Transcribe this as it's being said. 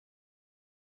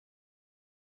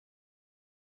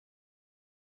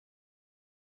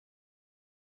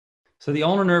So the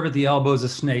ulnar nerve at the elbow is a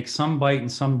snake. Some bite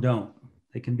and some don't.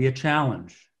 They can be a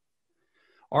challenge.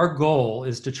 Our goal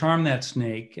is to charm that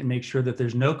snake and make sure that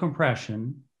there's no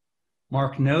compression,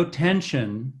 mark no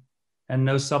tension, and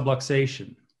no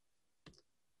subluxation.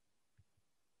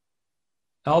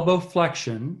 Elbow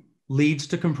flexion leads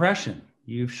to compression.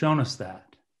 You've shown us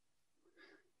that.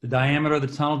 The diameter of the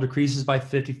tunnel decreases by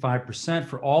 55%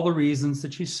 for all the reasons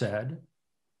that you said,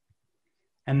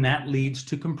 and that leads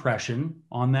to compression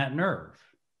on that nerve.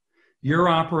 Your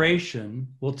operation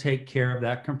will take care of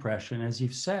that compression, as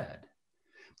you've said.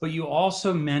 But you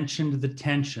also mentioned the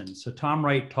tension. So Tom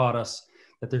Wright taught us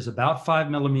that there's about 5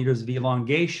 millimeters of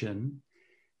elongation,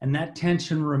 and that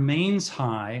tension remains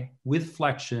high with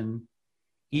flexion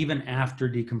even after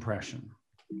decompression.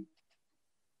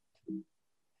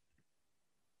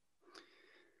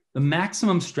 The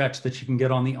maximum stretch that you can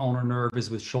get on the ulnar nerve is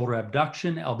with shoulder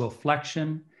abduction, elbow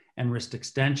flexion, and wrist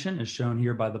extension, as shown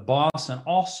here by the boss, and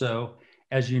also,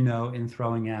 as you know, in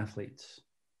throwing athletes.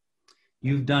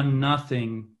 You've done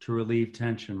nothing to relieve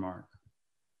tension, Mark.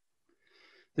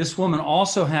 This woman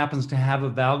also happens to have a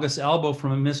valgus elbow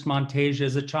from a missed montage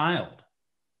as a child.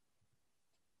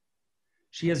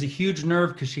 She has a huge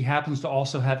nerve because she happens to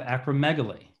also have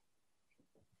acromegaly.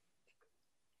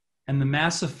 And the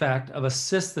mass effect of a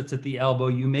cyst that's at the elbow,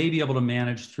 you may be able to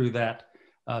manage through that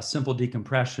simple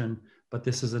decompression, but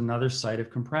this is another site of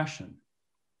compression.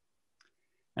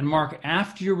 And Mark,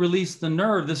 after you release the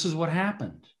nerve, this is what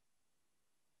happened.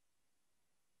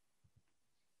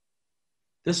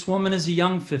 This woman is a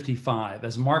young 55.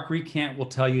 As Mark Recant will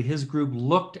tell you, his group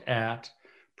looked at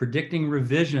predicting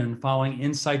revision following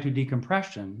in situ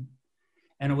decompression,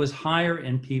 and it was higher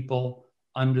in people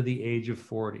under the age of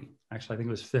 40. Actually, I think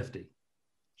it was 50.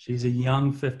 She's a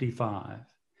young 55,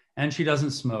 and she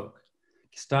doesn't smoke.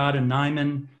 Stad and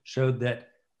Nyman showed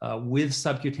that with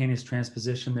subcutaneous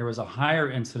transposition, there was a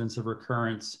higher incidence of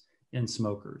recurrence in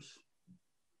smokers.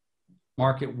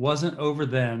 Mark, it wasn't over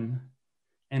then,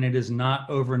 and it is not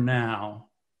over now.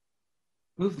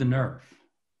 Move the nerve.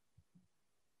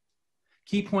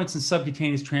 Key points in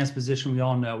subcutaneous transposition, we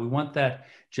all know. We want that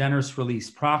generous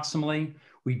release proximally.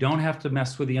 We don't have to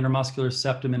mess with the intermuscular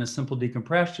septum in a simple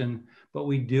decompression, but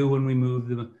we do when we move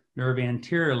the nerve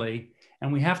anteriorly,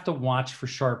 and we have to watch for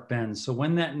sharp bends. So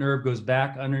when that nerve goes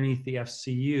back underneath the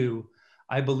FCU,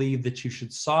 I believe that you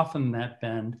should soften that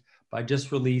bend by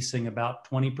just releasing about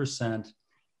 20%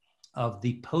 of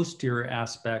the posterior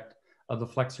aspect of the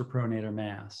flexor pronator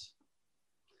mass.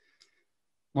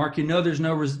 Mark, you know there's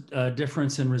no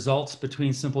difference in results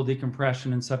between simple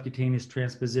decompression and subcutaneous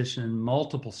transposition in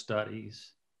multiple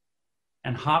studies.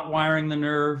 And hot wiring the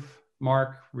nerve,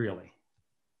 Mark, really.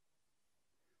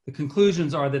 The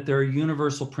conclusions are that there are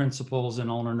universal principles in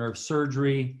ulnar nerve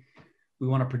surgery. We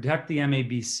want to protect the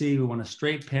MABC. We want a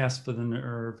straight pass for the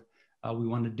nerve. We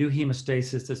want to do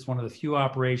hemostasis. It's one of the few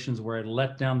operations where I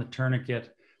let down the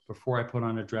tourniquet before I put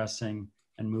on a dressing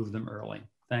and move them early.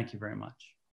 Thank you very much.